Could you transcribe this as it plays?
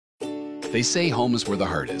They say home is where the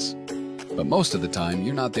heart is, but most of the time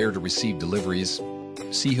you're not there to receive deliveries,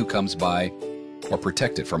 see who comes by, or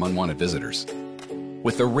protect it from unwanted visitors.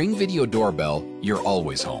 With the Ring Video Doorbell, you're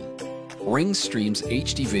always home. Ring streams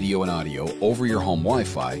HD video and audio over your home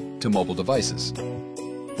Wi-Fi to mobile devices.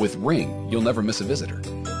 With Ring, you'll never miss a visitor.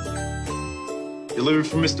 Delivery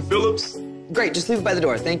for Mr. Phillips? Great, just leave it by the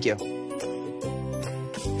door, thank you.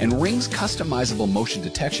 And Ring's customizable motion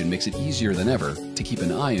detection makes it easier than ever to keep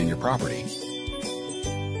an eye on your property.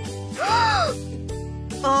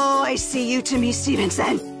 Oh, I see you, Timmy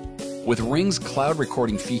Stevenson. With Ring's cloud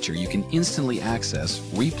recording feature, you can instantly access,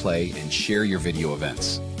 replay, and share your video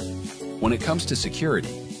events. When it comes to security,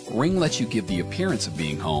 Ring lets you give the appearance of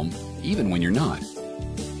being home, even when you're not.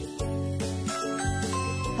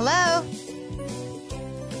 Hello?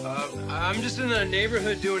 I'm just in the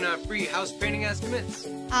neighborhood doing free house painting estimates.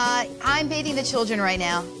 I'm bathing the children right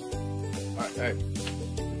now. All right.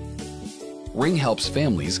 Ring helps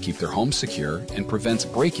families keep their homes secure and prevents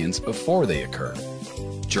break-ins before they occur,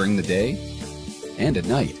 during the day and at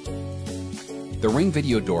night. The Ring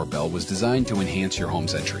Video Doorbell was designed to enhance your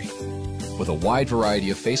home's entry. With a wide variety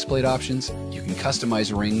of faceplate options, you can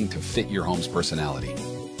customize Ring to fit your home's personality.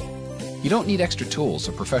 You don't need extra tools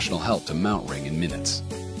or professional help to mount Ring in minutes.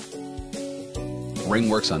 Ring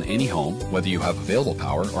works on any home, whether you have available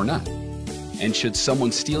power or not. And should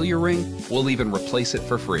someone steal your Ring, we'll even replace it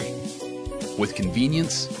for free. With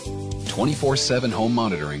convenience, 24/7 home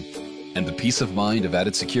monitoring, and the peace of mind of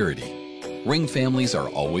added security, Ring families are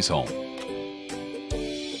always home.